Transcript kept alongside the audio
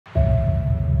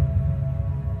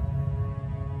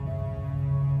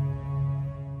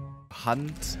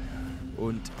Hand.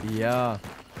 Und ja,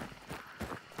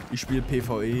 ich spiele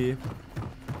PvE.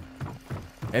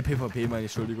 PvP meine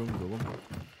ich, Entschuldigung, so rum.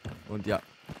 Und ja.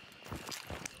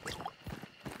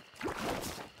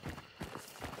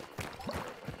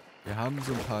 Wir haben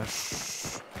so ein paar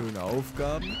schöne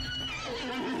Aufgaben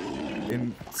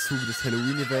im Zuge des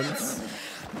Halloween-Events.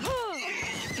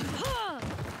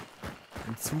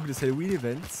 Im Zuge des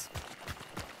Halloween-Events.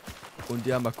 Und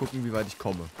ja, mal gucken, wie weit ich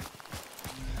komme.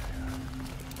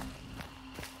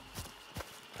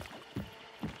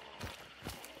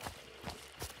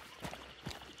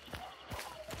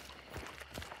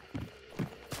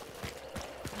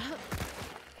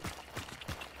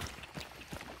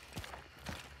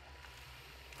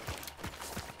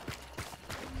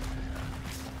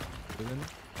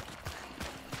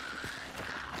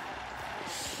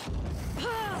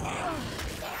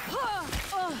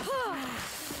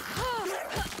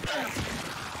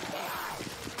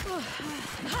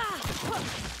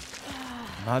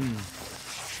 Mann.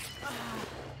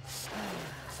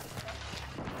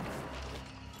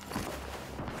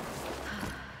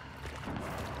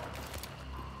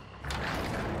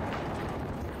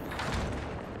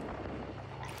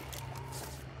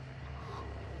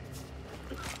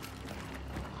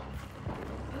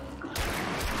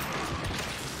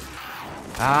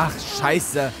 Ach,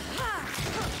 scheiße.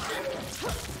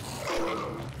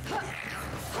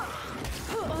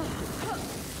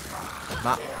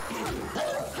 Ma.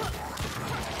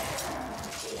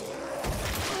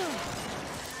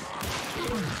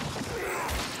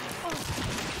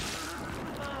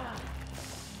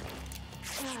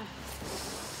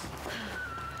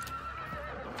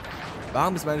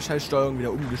 Warum ist meine Scheißsteuerung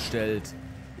wieder umgestellt?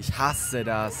 Ich hasse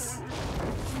das.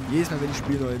 Jedes Mal, wenn ich das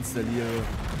Spiel neu installiere.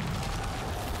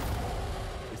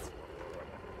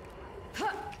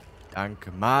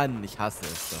 Danke, Mann, ich hasse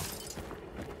es doch.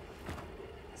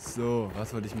 So,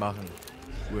 was wollte ich machen?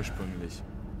 Ursprünglich.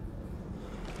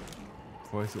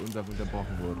 Bevor ich so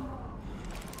unterbrochen wurde.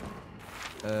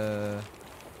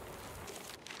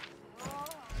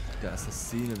 Der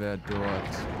Assassine wäre dort.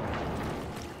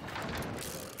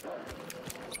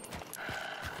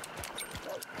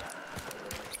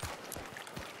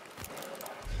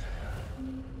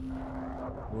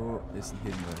 Wo ist ein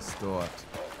Hinweis? Dort.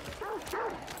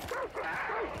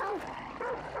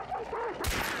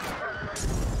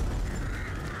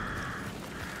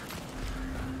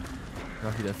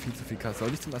 Noch wieder viel zu viel Krass.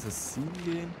 Soll ich zum Assassinen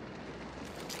gehen?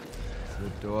 Das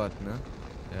wird dort, ne?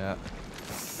 Ja.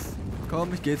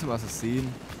 Komm, ich gehe zum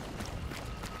Assassinen.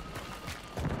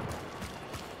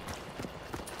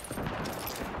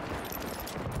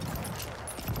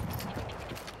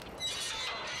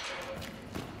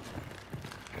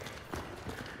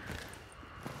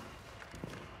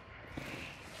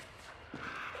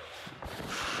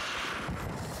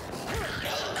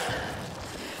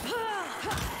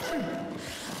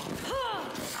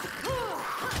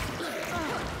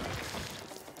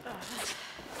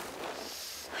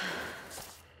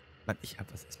 Mann,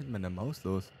 was ist mit meiner Maus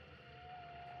los?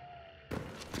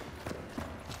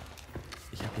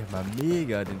 Ich hab hier mal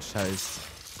mega den Scheiß.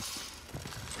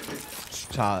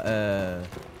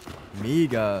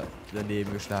 Mega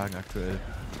daneben geschlagen aktuell.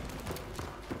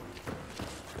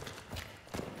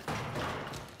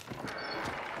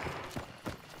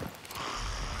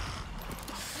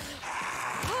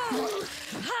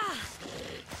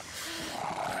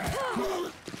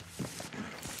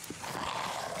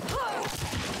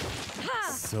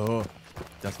 So,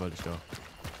 das wollte ich doch.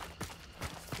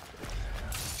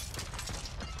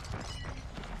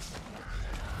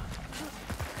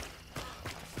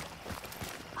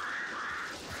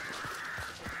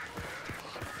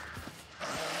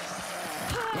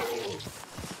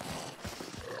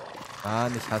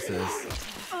 Mann, ich hasse es.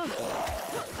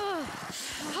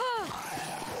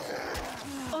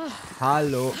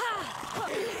 Hallo.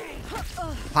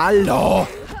 Hallo.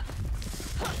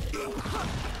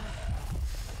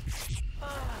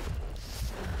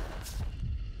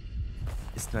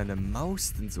 Ist meine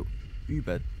Maus denn so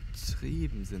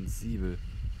übertrieben sensibel?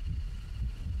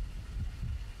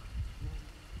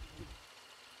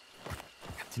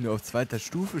 Ich hab die nur auf 2.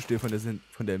 Stufe stehen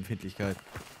von der Empfindlichkeit.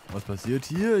 Was passiert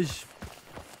hier? Ich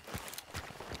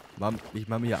mach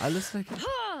mir hier alles weg.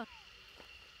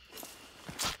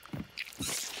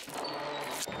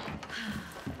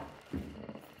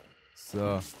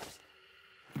 So.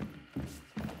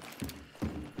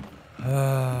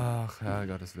 Ach, ja,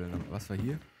 Gottes Willen. Was war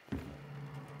hier?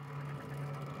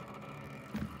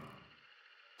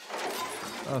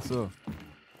 Ach so.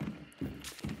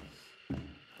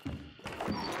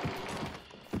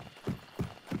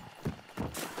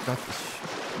 Gott,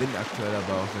 bin aktuell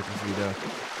aber auch wirklich wieder.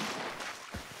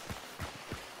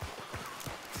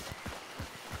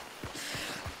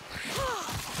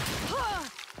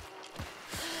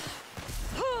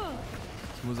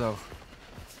 Ich muss auch.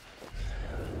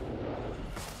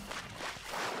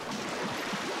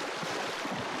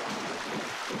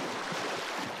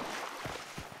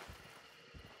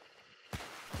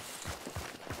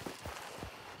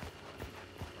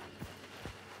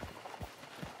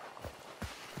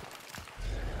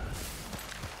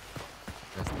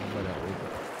 Erst mal da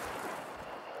oben.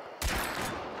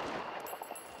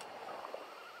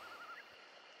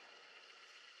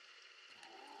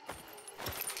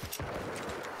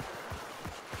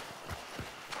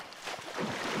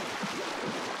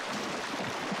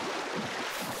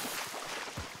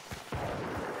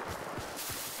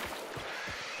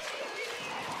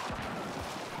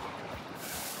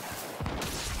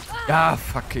 Ja,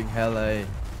 fucking hell, ey.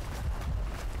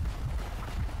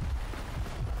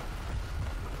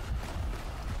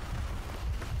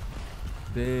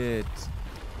 Bitte.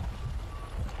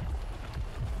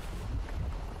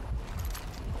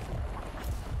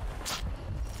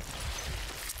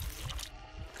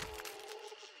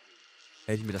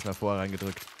 Hätte ich mir das mal vorher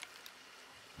reingedrückt.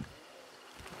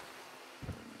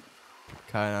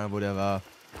 Keine Ahnung, wo der war.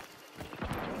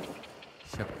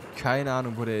 Ich habe keine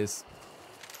Ahnung, wo der ist.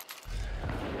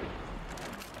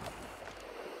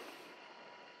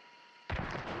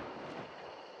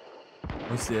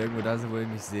 Musste irgendwo da sein, wo ich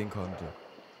mich sehen konnte.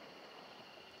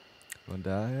 Von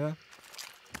daher.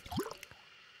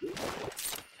 Ich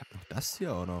habe noch das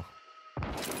hier auch noch.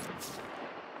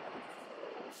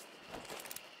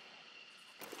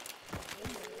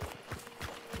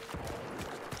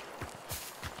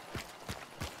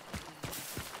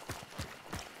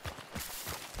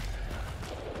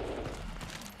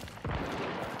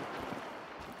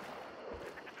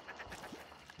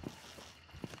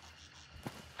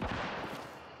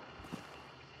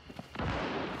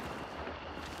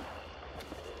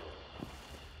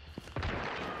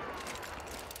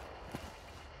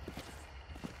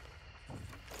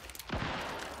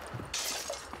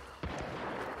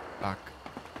 Fuck.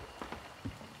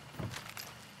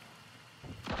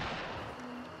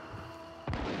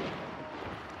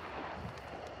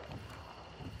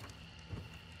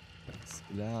 Das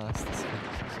Glas, das hält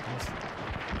ich nicht aus.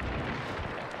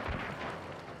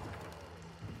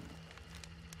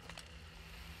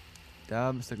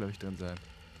 Da müsste er, glaube ich, drin sein.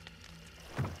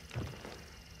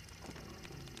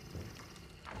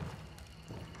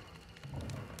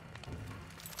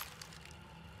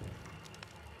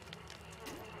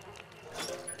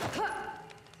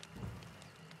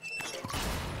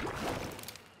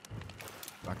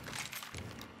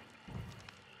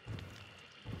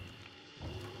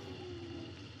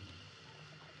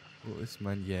 Wo ist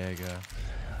mein Jäger?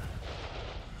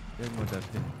 Irgendwo da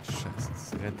hinten. Scheiße,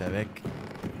 jetzt rennt er weg.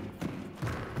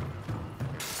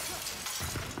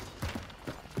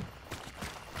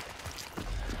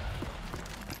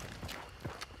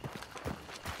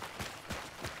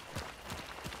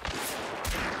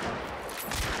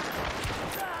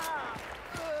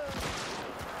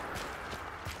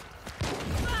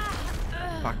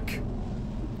 Fuck.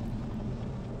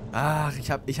 Ach,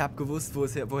 ich hab gewusst,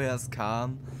 woher es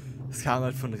kam. Es kam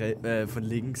halt von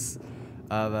links.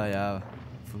 Aber ja,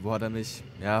 von wo hat er mich?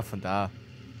 Ja, von da.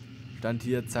 Stand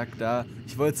hier, zack, da.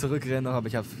 Ich wollte zurückrennen noch, aber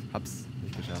ich hab's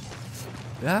nicht geschafft.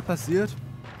 Ja, passiert.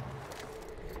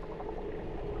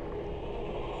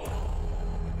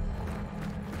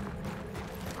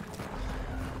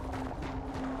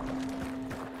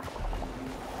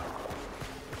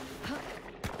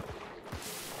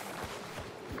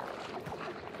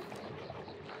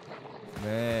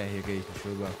 Nee, hier gehe ich nicht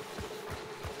rüber.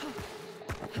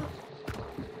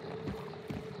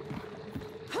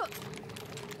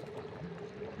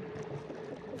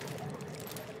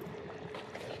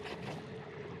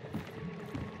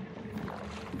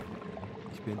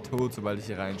 Ich bin tot, sobald ich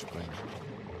hier reinspringe.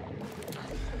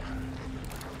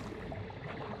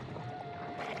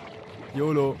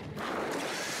 YOLO.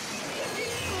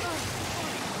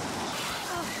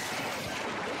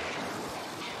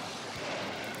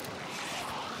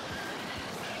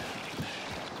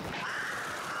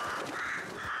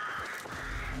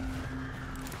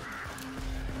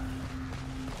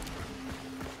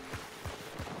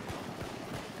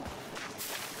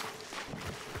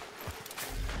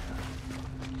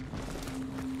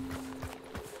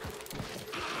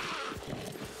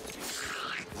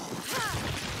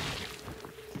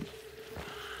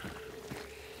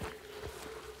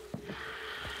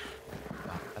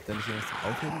 Hat der nicht irgendwas zum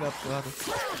Aufheben gehabt gerade?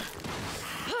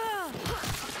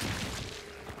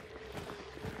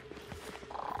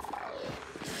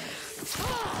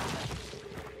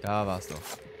 Da war's doch.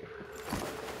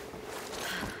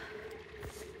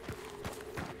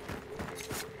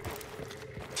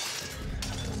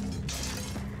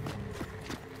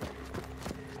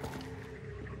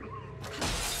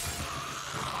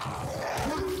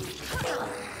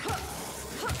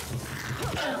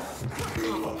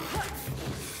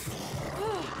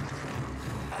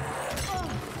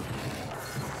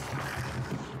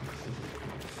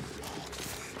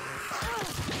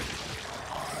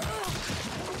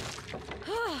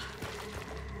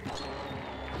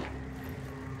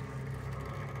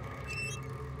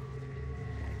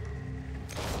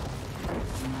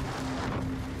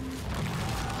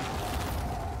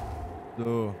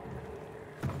 So.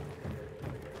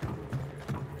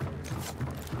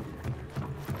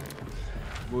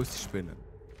 Wo ist die Spinne?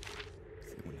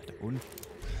 Ist irgendwo da unten?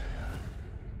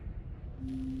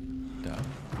 Da.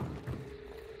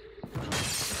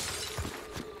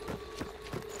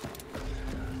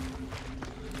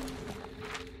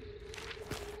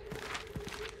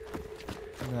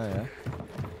 Naja.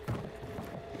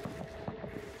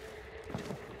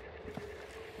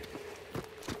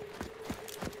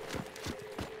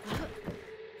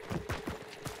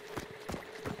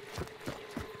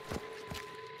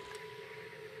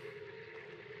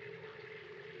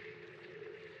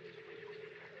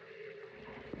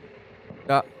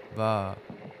 Da war.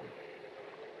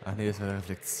 Ach nee, das war eine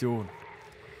Reflexion.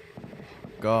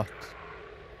 Gott.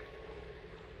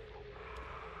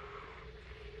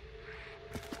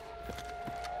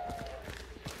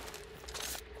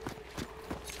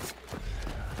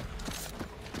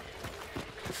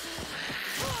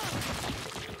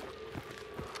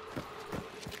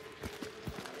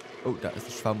 Oh, da ist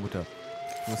eine Schwarmmutter.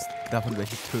 Ich muss davon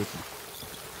welche töten.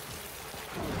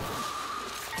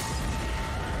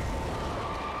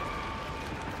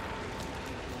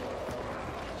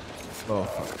 Oh,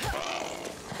 fuck.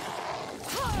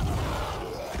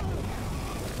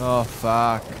 Oh,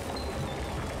 fuck.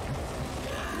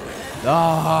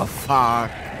 Oh,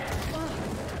 fuck.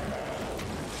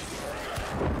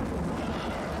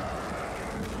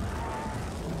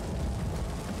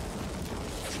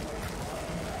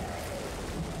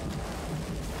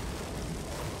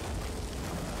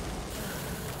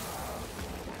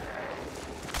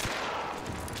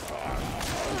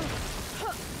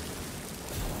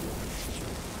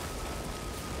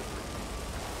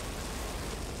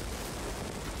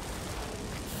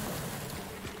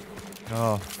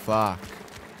 Oh, fuck.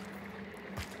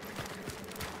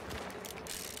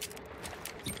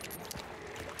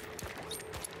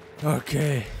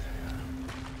 Okay.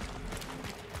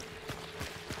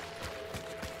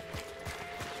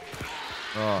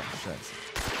 Oh, scheiße.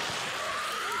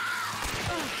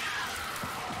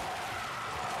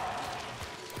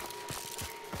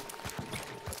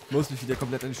 Ich muss mich wieder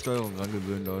komplett an die Steuerung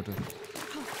rangewöhnen, Leute.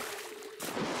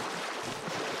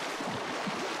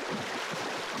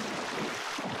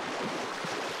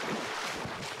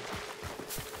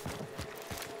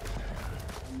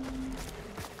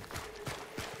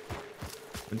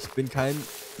 Und ich bin kein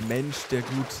Mensch, der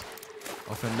gut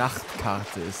auf der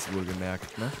Nachtkarte ist,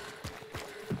 wohlgemerkt, ne?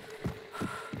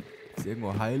 Ist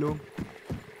irgendwo Heilung?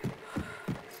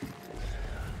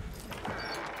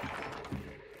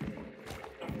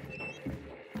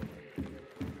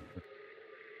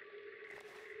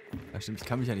 Ach stimmt, ich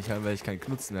kann mich ja nicht heilen, weil ich keinen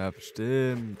Knutzen mehr habe.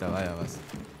 Stimmt, da war ja was.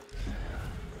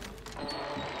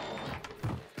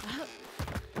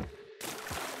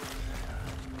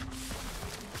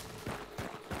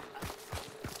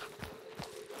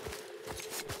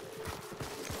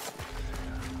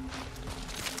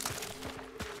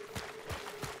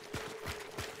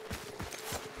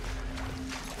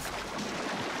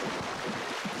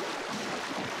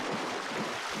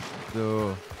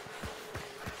 So.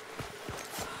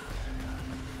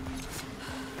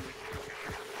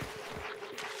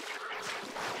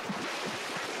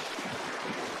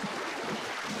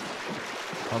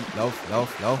 Komm, lauf,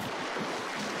 lauf, lauf.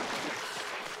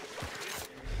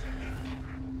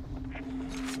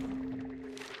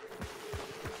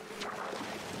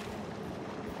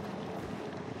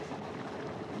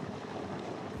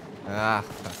 Ach,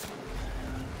 fuck.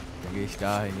 Dann gehe ich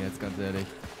dahin jetzt, ganz ehrlich.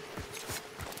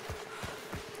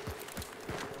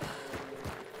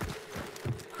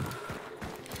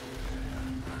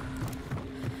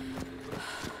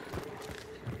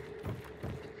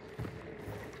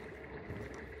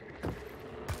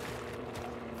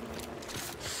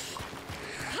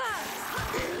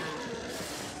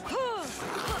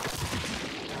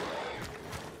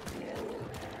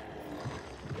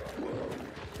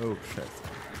 Oh, scheiße.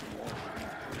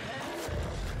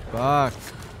 Fuck.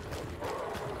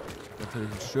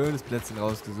 natürlich ein schönes Plätzchen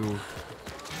rausgesucht, um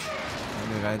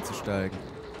hier reinzusteigen.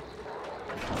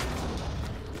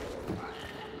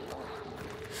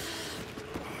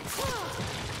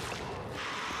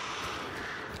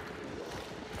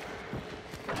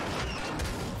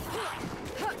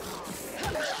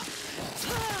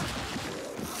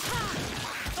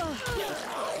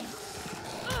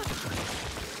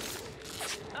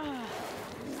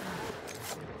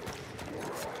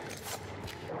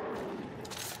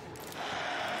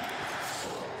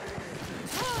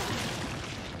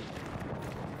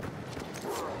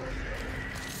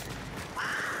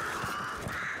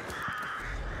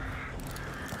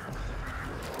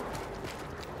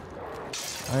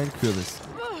 Ein Kürbis.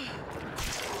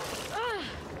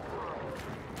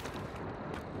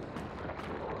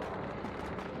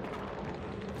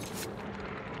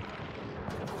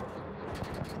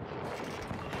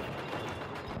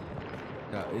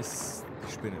 Da ist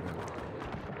die Spinne.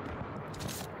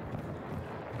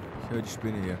 Ich höre die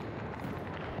Spinne hier.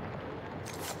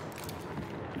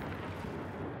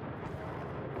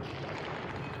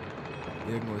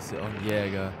 Irgendwo ist hier auch ein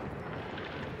Jäger.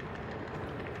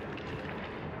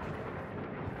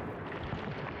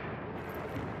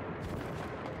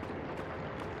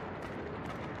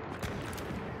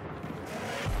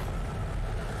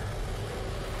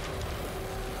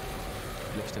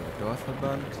 Der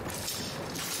Dorfverband.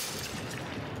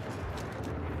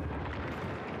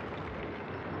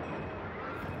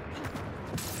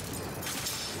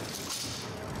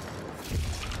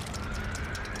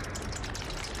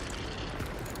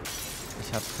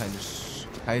 Ich habe keine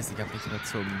Scheiße, ich habe nicht mehr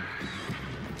zum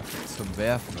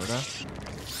Werfen, oder?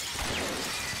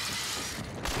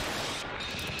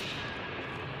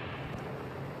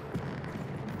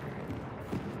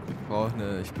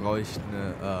 Ich bräuchte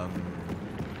eine,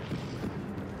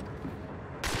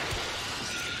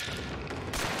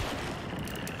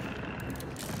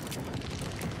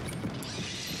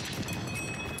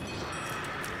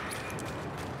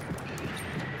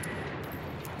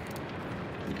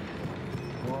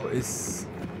 ist...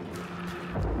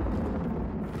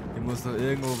 Hier muss noch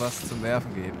irgendwo was zum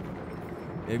Werfen geben.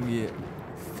 Irgendwie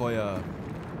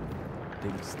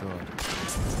Feuer-Dings dort.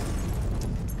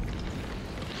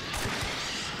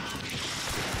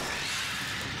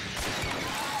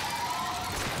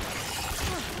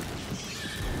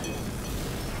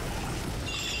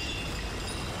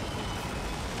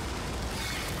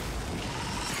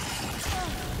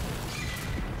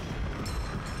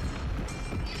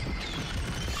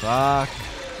 Fuck.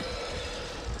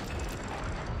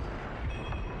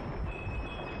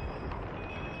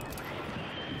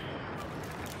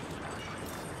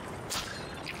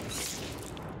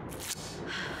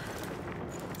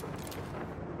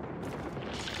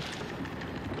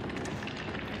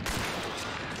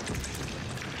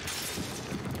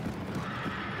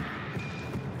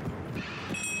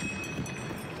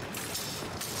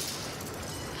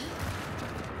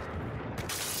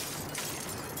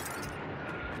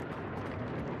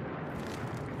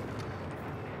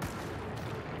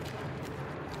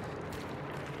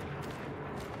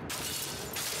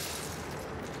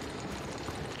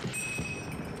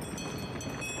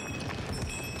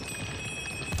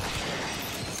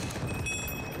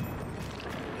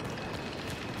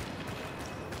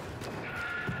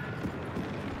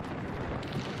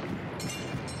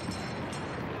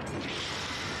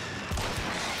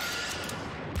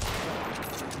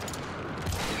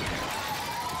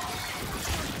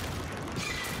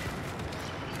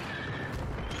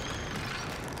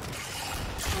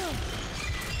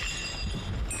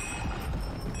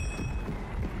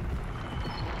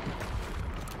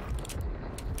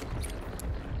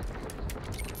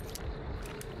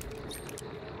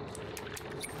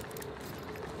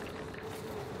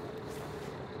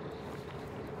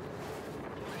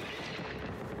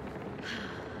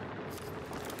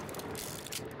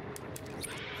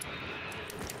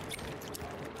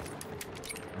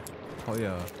 Feuer.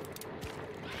 Ja,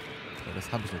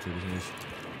 das habe ich natürlich nicht.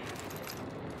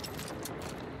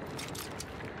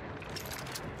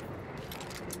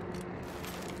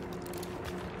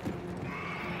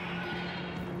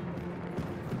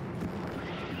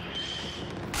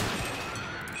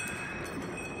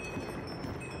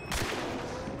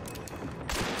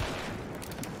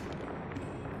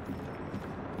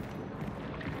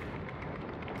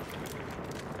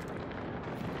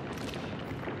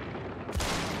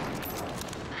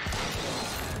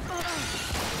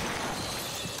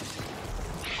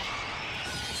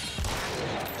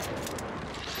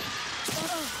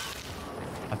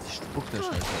 Spuckt der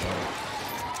Scheiße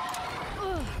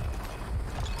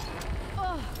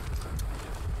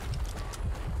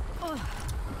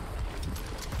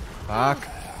Fuck.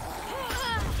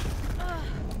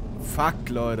 Fuck,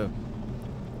 Leute.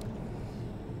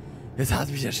 Jetzt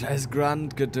hat mich der scheiß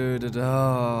Grunt getötet.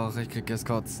 Och, ich krieg jetzt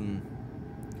Kotzen.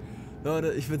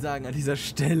 Leute, ich würde sagen, an dieser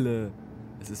Stelle...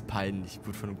 Es ist peinlich, ich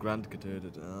wurde von einem Grunt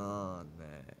getötet. Oh,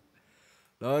 nee.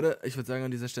 Leute, ich würde sagen,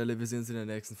 an dieser Stelle, wir sehen uns in der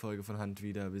nächsten Folge von Hand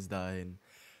wieder. Bis dahin.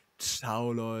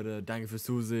 Ciao, Leute. Danke fürs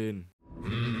Zusehen.